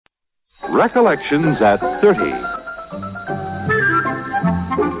Recollections at 30.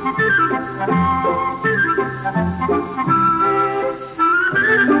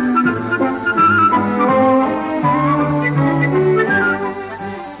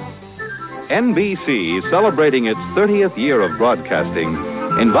 NBC, celebrating its 30th year of broadcasting,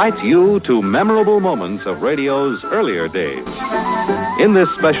 invites you to memorable moments of radio's earlier days. In this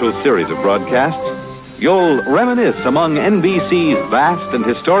special series of broadcasts, you'll reminisce among NBC's vast and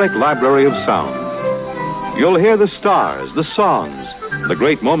historic library of sound. You'll hear the stars, the songs, the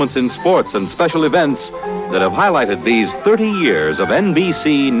great moments in sports and special events that have highlighted these 30 years of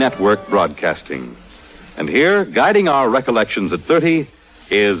NBC network broadcasting. And here, guiding our recollections at 30,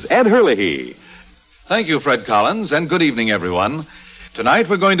 is Ed Herlihy. Thank you, Fred Collins, and good evening, everyone. Tonight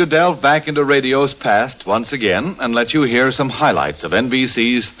we're going to delve back into radio's past once again and let you hear some highlights of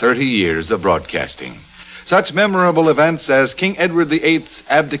NBC's 30 years of broadcasting. Such memorable events as King Edward VIII's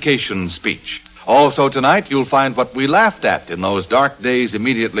abdication speech. Also tonight you'll find what we laughed at in those dark days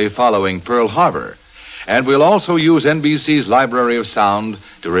immediately following Pearl Harbor. And we'll also use NBC's Library of Sound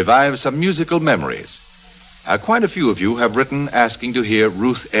to revive some musical memories. Quite a few of you have written asking to hear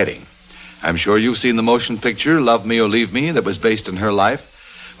Ruth Etting. I'm sure you've seen the motion picture, Love Me or Leave Me, that was based on her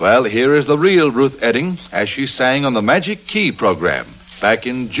life. Well, here is the real Ruth Etting as she sang on the Magic Key program back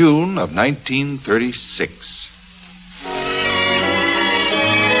in June of 1936.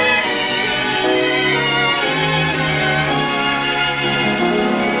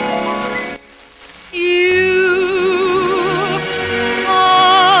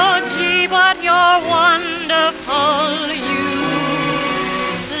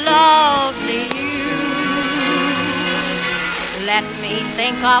 Let me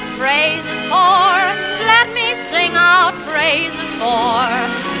think of phrases for, let me sing out phrases for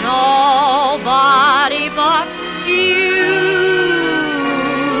nobody but you.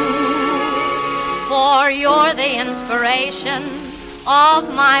 For you're the inspiration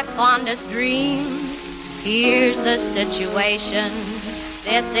of my fondest dreams. Here's the situation,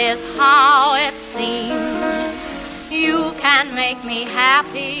 this is how it seems. You can make me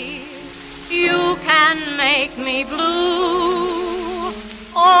happy, you can make me blue.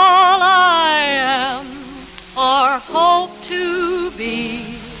 All I am or hope to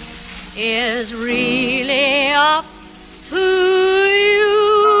be is really up to you.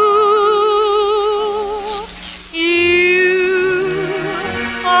 You,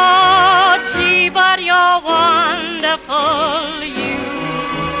 oh gee, but you're wonderful. You,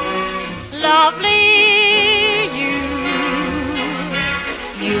 lovely.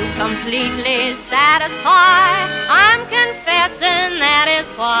 You completely satisfy. I'm confessing that is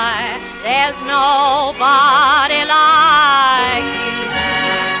why there's nobody like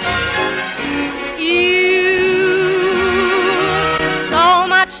you. You, so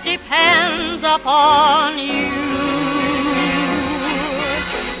much depends upon you.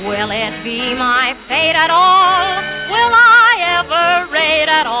 Will it be my fate at all? Will I ever rate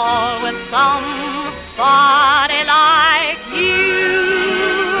at all with somebody like you?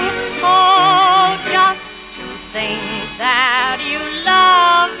 Oh, just to think that you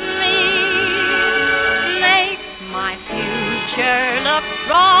love me makes my future look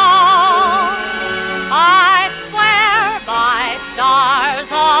strong. I swear by stars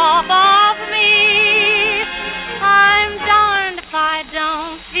above me, I'm darned if I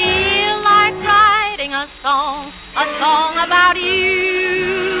don't feel like writing a song about you.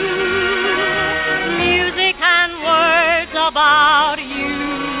 Music and words about you.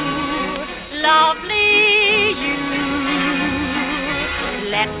 Lovely you.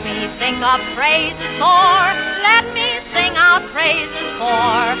 Let me think of phrases for, let me sing out praises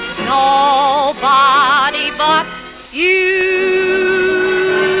for nobody but you.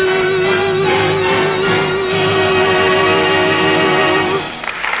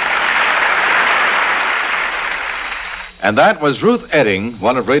 And that was Ruth Etting,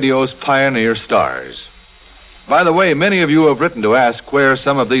 one of radio's pioneer stars. By the way, many of you have written to ask where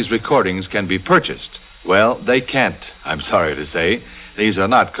some of these recordings can be purchased. Well, they can't, I'm sorry to say. These are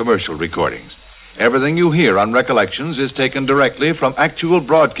not commercial recordings. Everything you hear on Recollections is taken directly from actual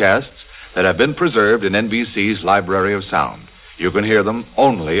broadcasts that have been preserved in NBC's Library of Sound. You can hear them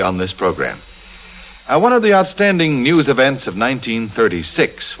only on this program. One of the outstanding news events of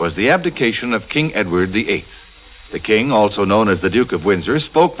 1936 was the abdication of King Edward VIII. The king, also known as the Duke of Windsor,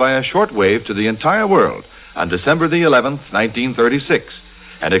 spoke via shortwave to the entire world on December the 11th, 1936,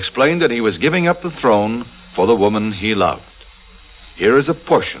 and explained that he was giving up the throne for the woman he loved. Here is a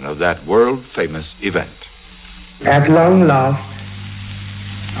portion of that world-famous event. At long last,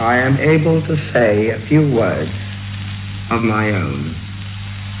 I am able to say a few words of my own.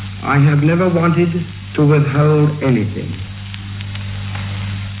 I have never wanted to withhold anything.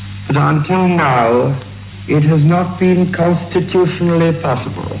 But until now, it has not been constitutionally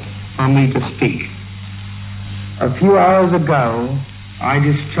possible for me to speak. A few hours ago, I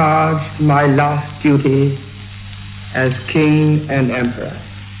discharged my last duty as king and emperor.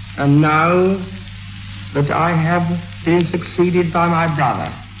 And now that I have been succeeded by my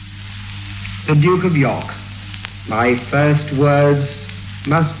brother, the Duke of York, my first words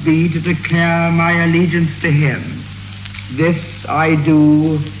must be to declare my allegiance to him. This I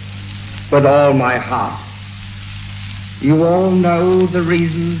do with all my heart. You all know the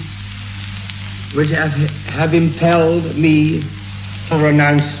reasons which have impelled me to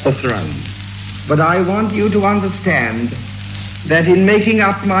renounce the throne. But I want you to understand that in making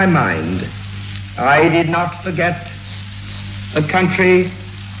up my mind, I did not forget the country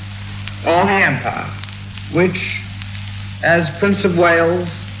or the empire, which, as Prince of Wales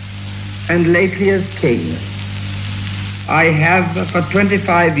and lately as king, I have for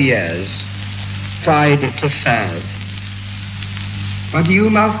 25 years tried to serve. But you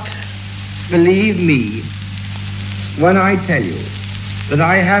must believe me when I tell you that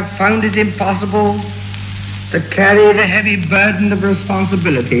I have found it impossible to carry the heavy burden of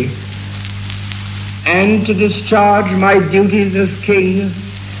responsibility and to discharge my duties as king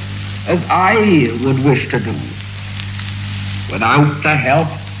as I would wish to do without the help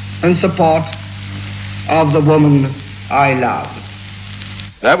and support of the woman I love.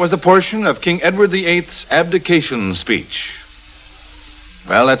 That was a portion of King Edward VIII's abdication speech.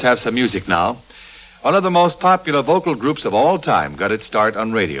 Well, let's have some music now. One of the most popular vocal groups of all time got its start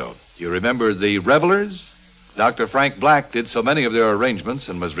on radio. You remember the Revelers? Dr. Frank Black did so many of their arrangements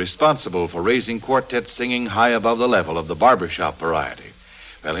and was responsible for raising quartets singing high above the level of the barbershop variety.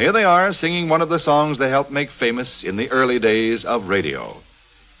 Well, here they are singing one of the songs they helped make famous in the early days of radio.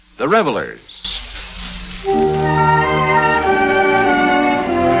 The Revelers.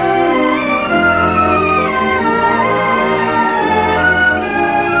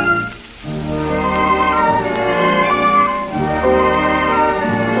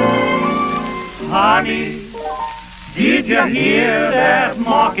 Honey, did you hear that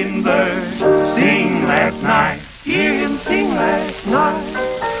mockingbird sing last night? Hear him sing last night.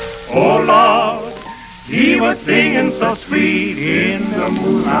 Oh Lord, he was singing so sweet in the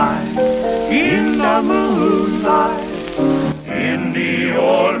moonlight, in the moonlight, in the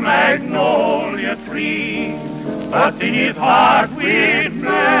old magnolia tree, but in his heart with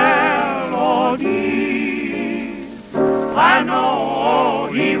melody. I know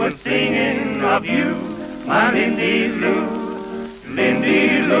he was singing of you, my Lindy Lou,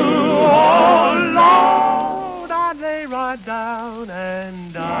 Lindy Lou. Oh Lord, I'd lay right down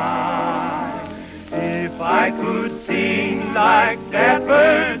and die if I could sing like that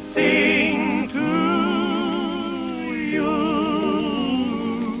bird sing to you,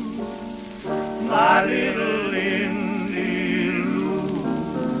 my little Lindy Lou.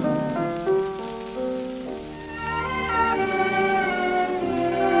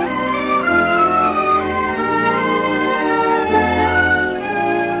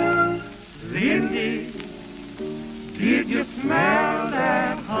 Lindy, did you smell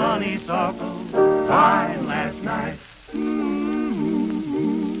that honeysuckle wine last night?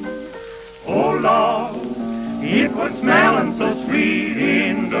 Mm-hmm. Oh Lord, it was smelling so sweet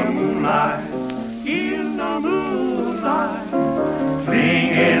in the moonlight, in the moonlight,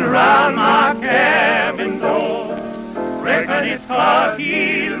 clinging around my cabin door. Reckon it's 'cause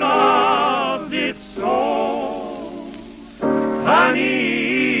he loved it so.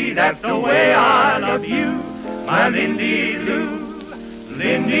 Honey, that's the way I love you, my Lindy Lou,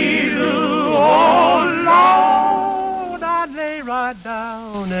 Lindy Lou. Oh Lord, I'd lay right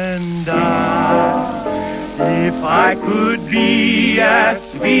down and die if I could be as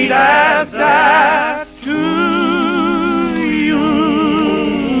sweet as that to you,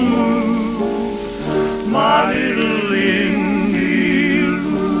 my little Lindy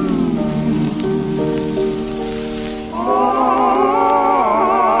Lou.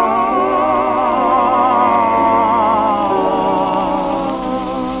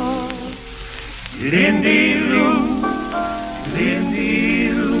 Lindy Lou,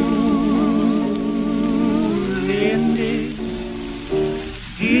 Lindy Lou, Lindy,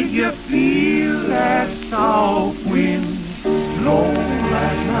 did you feel that south wind blow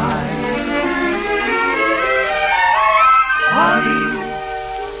last night? Honey,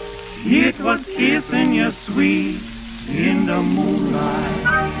 it was kissing you sweet in the moonlight,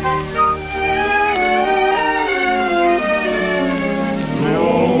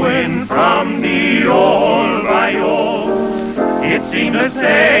 blowing from the old bayou it seemed to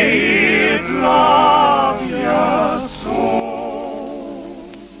say it loved you so.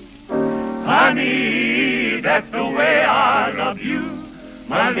 Honey, that's the way I love you,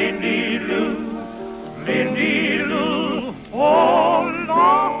 my Lindy Lou, Lindy Lou. Oh,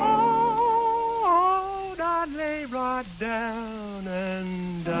 Lord, I'd lay right down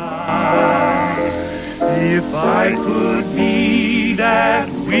and die if I could be that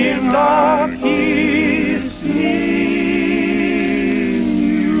wind of kissing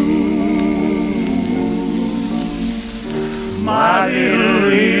you, my little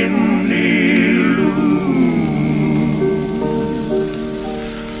Lindy Lou,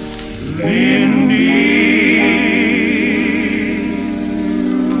 Lindy.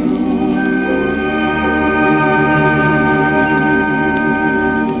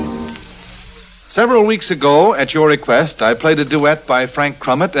 Several weeks ago, at your request, I played a duet by Frank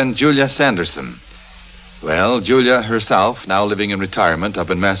Crummett and Julia Sanderson. Well, Julia herself, now living in retirement up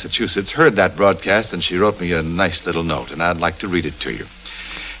in Massachusetts, heard that broadcast, and she wrote me a nice little note, and I'd like to read it to you.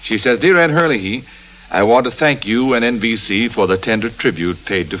 She says, Dear Ed Hurley, I want to thank you and NBC for the tender tribute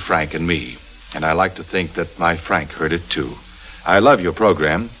paid to Frank and me, and I like to think that my Frank heard it too. I love your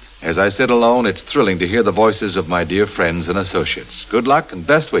program. As I sit alone, it's thrilling to hear the voices of my dear friends and associates. Good luck and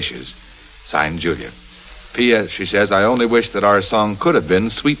best wishes. Signed, Julia. P.S., she says, I only wish that our song could have been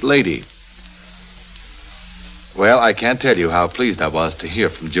Sweet Lady. Well, I can't tell you how pleased I was to hear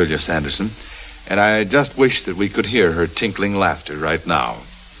from Julia Sanderson, and I just wish that we could hear her tinkling laughter right now.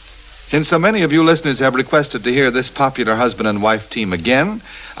 Since so many of you listeners have requested to hear this popular husband and wife team again,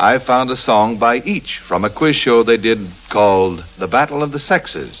 I found a song by each from a quiz show they did called The Battle of the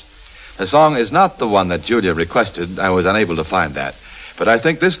Sexes. The song is not the one that Julia requested. I was unable to find that. But I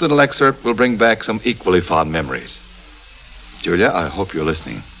think this little excerpt will bring back some equally fond memories. Julia, I hope you're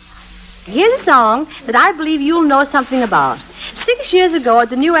listening. Here's a song that I believe you'll know something about. 6 years ago at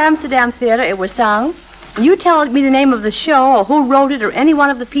the New Amsterdam Theater, it was sung. You tell me the name of the show or who wrote it or any one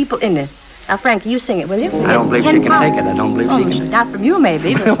of the people in it. Now, Frankie, you sing it, will you? I don't believe she can take it. I don't believe she can take it. Not from you,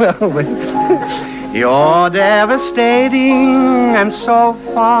 maybe. But... You're devastating and so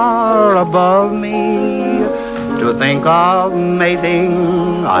far above me. To think of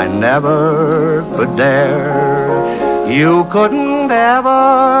mating, I never could dare. You couldn't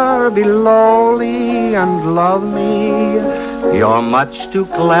ever be lowly and love me. You're much too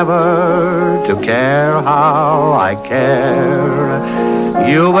clever to care how I care.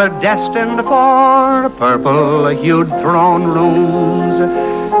 You were destined for purple-hued throne rooms.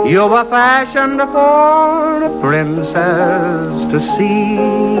 You were fashioned for a princess to see.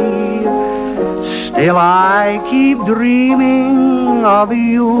 Still I keep dreaming of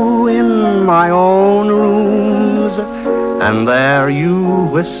you in my own rooms, and there you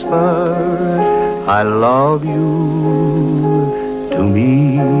whisper, I love you to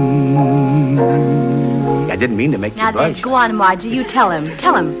me. I didn't mean to make you blush. Now, go on, Margie. You tell him.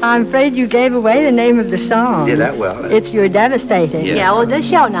 Tell him. I'm afraid you gave away the name of the song. Did that well. It's You're Devastating. Yeah, well, the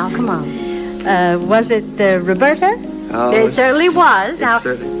show now. Come on. Was it Roberta? Oh, It certainly was. Now,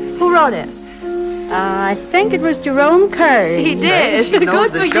 certainly. who wrote it? I think it was Jerome Curry. He did. She knows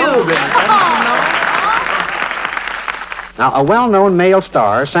Good the for show, you. didn't she? Now, a well-known male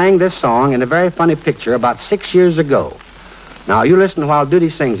star sang this song in a very funny picture about 6 years ago. Now, you listen while Duty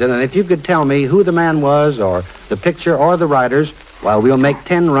sings it, and if you could tell me who the man was or the picture or the writers, well, we'll make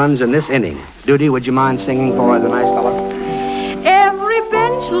 10 runs in this inning. Duty, would you mind singing for the nice fellow? Every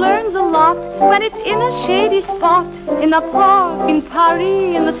bench learns a lot when it's in a shady spot, in a park in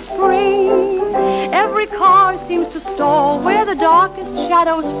Paris in the spring. Every car seems to stall where the darkest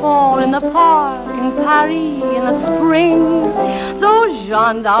shadows fall, in the park in Paris in the spring. Those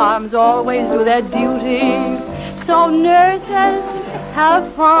gendarmes always do their duty, so nurses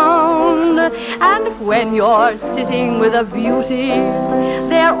have found. And when you're sitting with a beauty,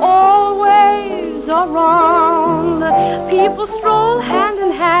 they're always around. People stroll hand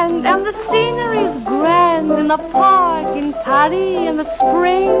in hand, and the scenery's grand in the park in Paris in the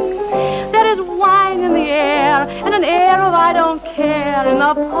spring. There is wine in the air, and an air of I don't care in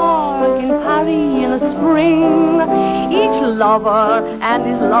the park in Paris in the spring. Each lover and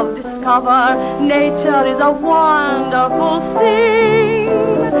his love discover nature is a wonderful thing,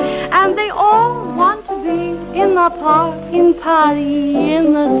 and they all want to be in the park in Paris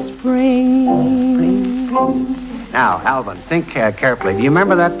in the spring. Now, Alvin, think carefully. Do you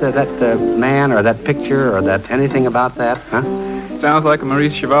remember that man or that picture or that anything about that? Huh? Sounds like a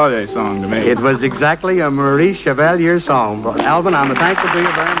Maurice Chevalier song to me. It was exactly a Maurice Chevalier song. Alvin, I'm thankful to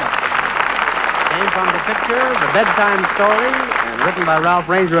you very much. Came from the picture, The Bedtime Story, and written by Ralph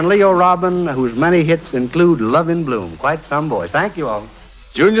Ranger and Leo Robin, whose many hits include Love in Bloom. Quite some boys. Thank you all.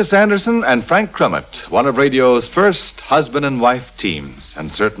 Junior Sanderson and Frank Crummett, one of radio's first husband and wife teams,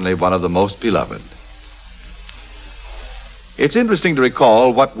 and certainly one of the most beloved. It's interesting to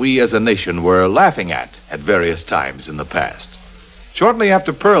recall what we as a nation were laughing at various times in the past. Shortly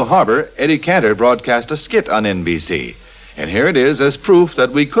after Pearl Harbor, Eddie Cantor broadcast a skit on NBC. And here it is as proof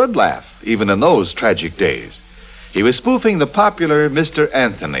that we could laugh, even in those tragic days. He was spoofing the popular Mr.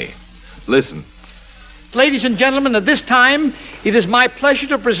 Anthony. Listen. Ladies and gentlemen, at this time, it is my pleasure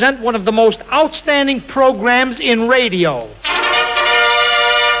to present one of the most outstanding programs in radio.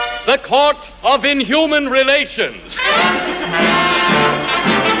 The Court of Inhuman Relations.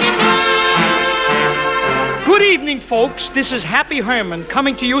 Good evening, folks. This is Happy Herman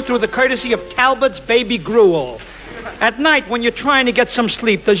coming to you through the courtesy of Talbot's Baby Gruel. At night, when you're trying to get some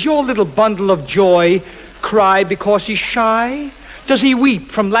sleep, does your little bundle of joy cry because he's shy? Does he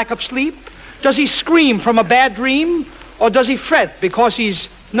weep from lack of sleep? Does he scream from a bad dream? Or does he fret because he's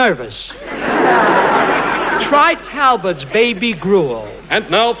nervous? Try Talbot's Baby Gruel. And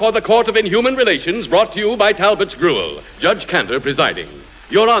now for the Court of Inhuman Relations, brought to you by Talbot's Gruel. Judge Cantor presiding.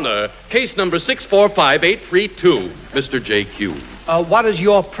 Your Honor, case number 645-832, Mr. J.Q. What is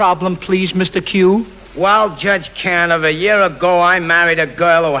your problem, please, Mr. Q? Well, Judge Cantor, a year ago I married a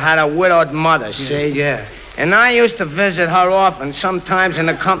girl who had a widowed mother, see? Yeah. And I used to visit her often, sometimes in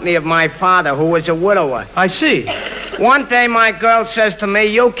the company of my father, who was a widower. I see. One day my girl says to me,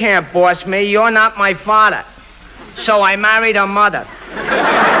 "You can't boss me, you're not my father." So I married her mother.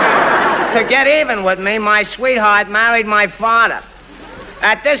 To get even with me, my sweetheart married my father.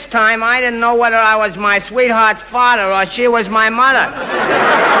 At this time, I didn't know whether I was my sweetheart's father or she was my mother.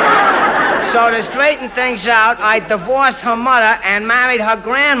 So to straighten things out, I divorced her mother and married her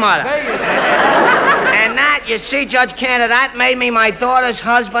grandmother. And that, you see, Judge Cantor, that made me my daughter's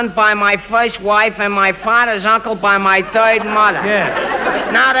husband by my first wife and my father's uncle by my third mother. Yeah.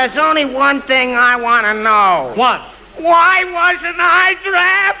 Now, there's only one thing I want to know. What? Why wasn't I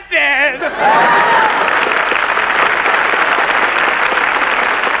drafted?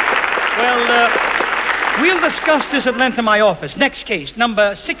 Well, we'll discuss this at length in my office. Next case,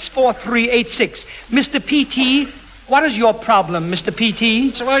 number 64386. Mr. P.T., what is your problem, Mr.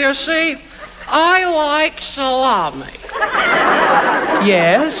 P.T.? Well, you see, I like salami.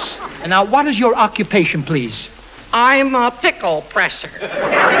 Yes. And now, what is your occupation, please? I'm a pickle presser.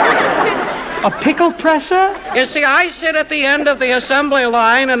 A pickle presser? You see, I sit at the end of the assembly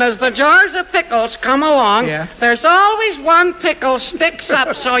line, and as the jars of pickles come along, there's always one pickle sticks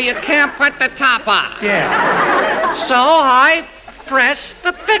up so you can't put the top on. Yeah. So I press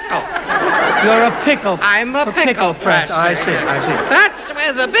the pickle. You're a pickle. I'm a pickle presser. I see. That's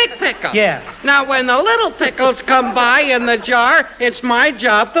where the big pickle. Yeah. Now, when the little pickles come by in the jar, it's my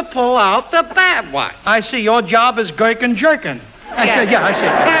job to pull out the bad one. I see. Your job is gherkin jerkin. I see.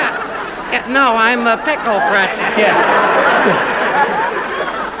 Yeah, no, I'm a pickle presser. Yeah.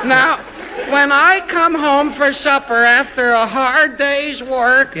 Now, when I come home for supper after a hard day's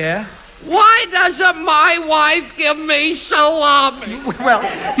work, why doesn't my wife give me salami? Well,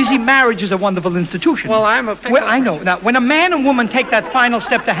 you see, marriage is a wonderful institution. Well, I'm a pickle. Well, I know. Now, when a man and woman take that final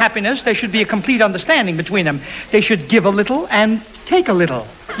step to happiness, there should be a complete understanding between them. They should give a little and take a little.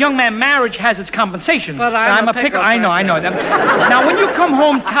 Young man, marriage has its compensation. But I'm a pickle. I know that. Now, when you come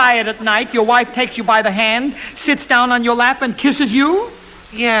home tired at night, your wife takes you by the hand, sits down on your lap, and kisses you?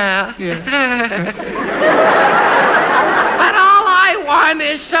 Yeah. But all I want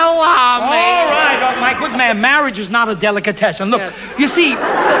is salami. All right, my good man, marriage is not a delicatessen. Look, you see,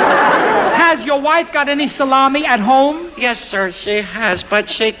 has your wife got any salami at home? Yes, sir, she has, but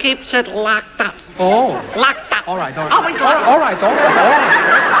she keeps it locked up. Oh. Locked up. All right. Always locked up. All right.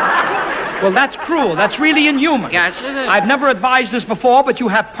 Well, that's cruel. That's really inhuman. Yes, it is. I've never advised this before, but you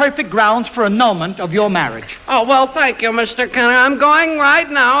have perfect grounds for annulment of your marriage. Oh, well, thank you, Mr. Kenner. I'm going right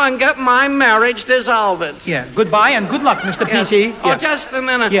now and get my marriage dissolved. Yeah, goodbye and good luck, Mr. P.T. Yes. Oh, just a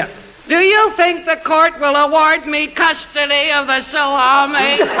minute. Yeah. Do you think the court will award me custody of the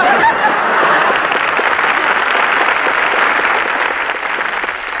salami?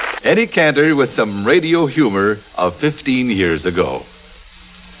 Eddie Cantor with some radio humor of 15 years ago.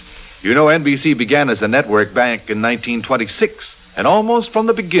 You know, NBC began as a network back in 1926, and almost from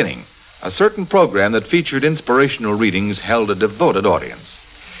the beginning, a certain program that featured inspirational readings held a devoted audience.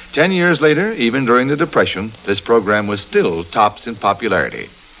 10 years later, even during the Depression, this program was still tops in popularity.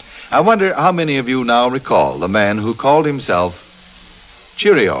 I wonder how many of you now recall the man who called himself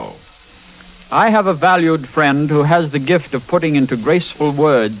Cheerio. I have a valued friend who has the gift of putting into graceful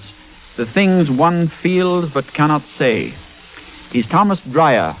words the things one feels but cannot say. He's Thomas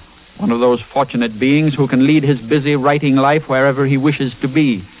Dreyer, one of those fortunate beings who can lead his busy writing life wherever he wishes to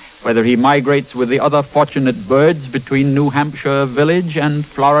be, whether he migrates with the other fortunate birds between New Hampshire village and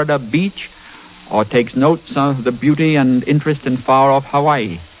Florida beach, or takes notes of the beauty and interest in far-off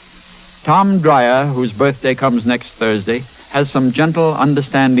Hawaii. Tom Dreyer, whose birthday comes next Thursday, has some gentle,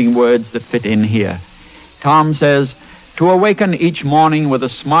 understanding words that fit in here. Tom says, "To awaken each morning with a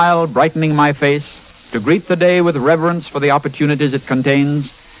smile brightening my face, to greet the day with reverence for the opportunities it contains,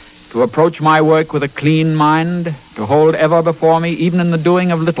 to approach my work with a clean mind, to hold ever before me, even in the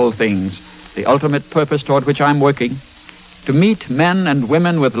doing of little things, the ultimate purpose toward which I'm working, to meet men and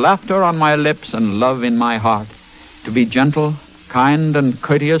women with laughter on my lips and love in my heart, to be gentle, kind, and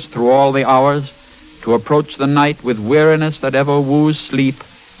courteous through all the hours, to approach the night with weariness that ever woos sleep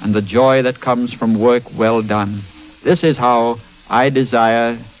and the joy that comes from work well done. This is how I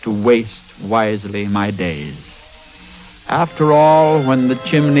desire to waste wisely my days. After all, when the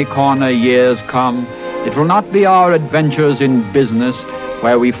chimney corner years come, it will not be our adventures in business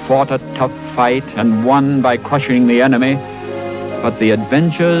where we fought a tough fight and won by crushing the enemy, but the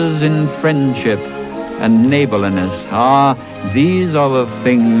adventures in friendship and neighborliness. These are the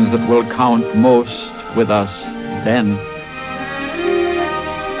things that will count most with us then.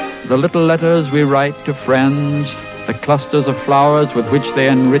 The little letters we write to friends, the clusters of flowers with which they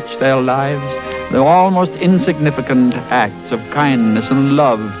enrich their lives, the almost insignificant acts of kindness and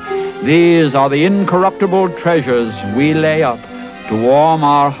love, these are the incorruptible treasures we lay up to warm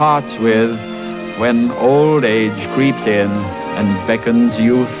our hearts with when old age creeps in and beckons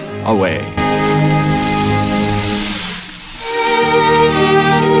youth away.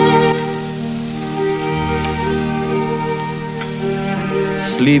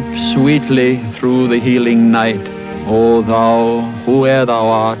 Sleep sweetly through the healing night, O thou, whoe'er thou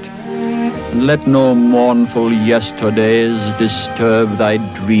art, and let no mournful yesterdays disturb thy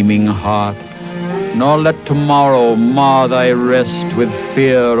dreaming heart, nor let tomorrow mar thy rest with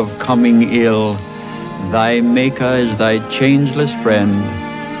fear of coming ill. Thy Maker is thy changeless friend,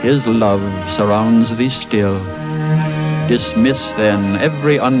 his love surrounds thee still. Dismiss then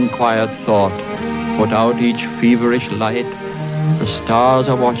every unquiet thought, put out each feverish light. The stars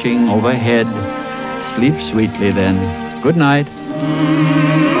are watching overhead. Sleep sweetly then. Good night.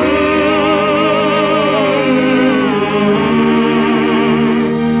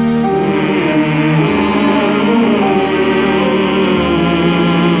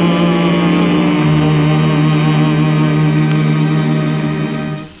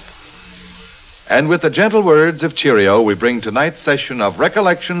 And with the gentle words of cheerio, we bring tonight's session of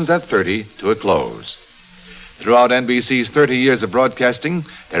Recollections at 30 to a close. Throughout NBC's 30 years of broadcasting,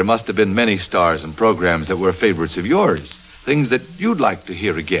 there must have been many stars and programs that were favorites of yours, things that you'd like to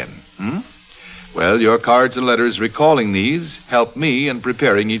hear again. Well, your cards and letters recalling these help me in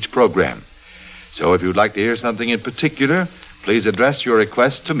preparing each program. So if you'd like to hear something in particular, please address your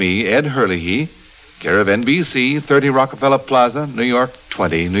request to me, Ed Herlihy, care of NBC, 30 Rockefeller Plaza, New York,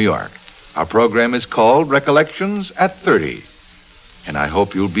 20, New York. Our program is called Recollections at 30, and I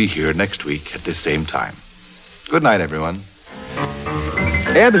hope you'll be here next week at this same time. Good night, everyone.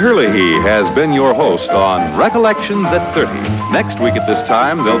 Ed Herlihy has been your host on Recollections at 30. Next week at this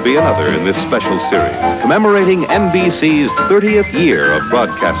time, there'll be another in this special series, commemorating NBC's 30th year of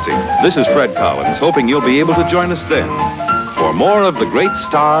broadcasting. This is Fred Collins, hoping you'll be able to join us then for more of the great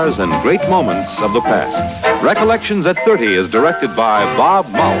stars and great moments of the past. Recollections at 30 is directed by Bob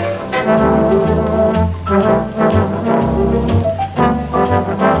Mauer.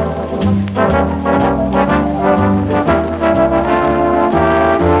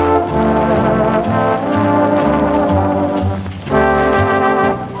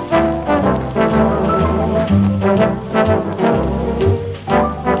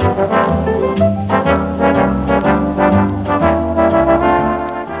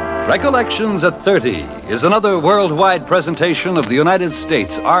 Recollections at 30 is another worldwide presentation of the United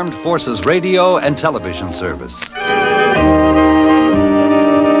States Armed Forces Radio and Television Service.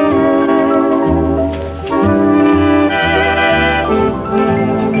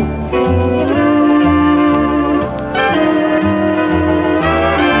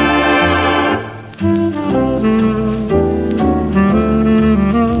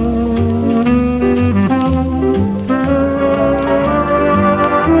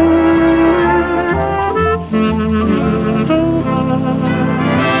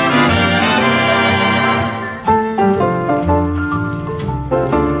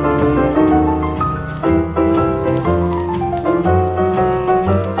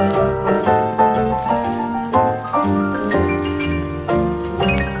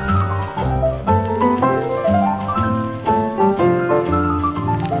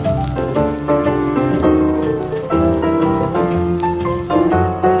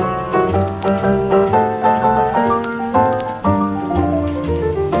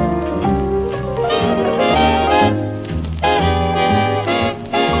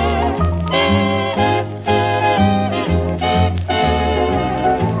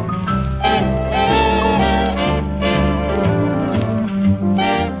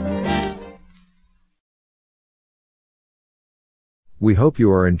 We hope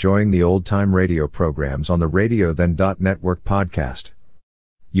you are enjoying the old-time radio programs on the RadioThen.network podcast.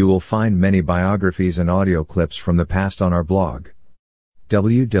 You will find many biographies and audio clips from the past on our blog,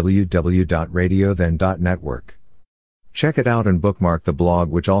 www.radiothen.network. Check it out and bookmark the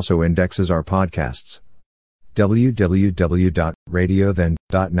blog, which also indexes our podcasts,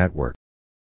 www.radiothen.network.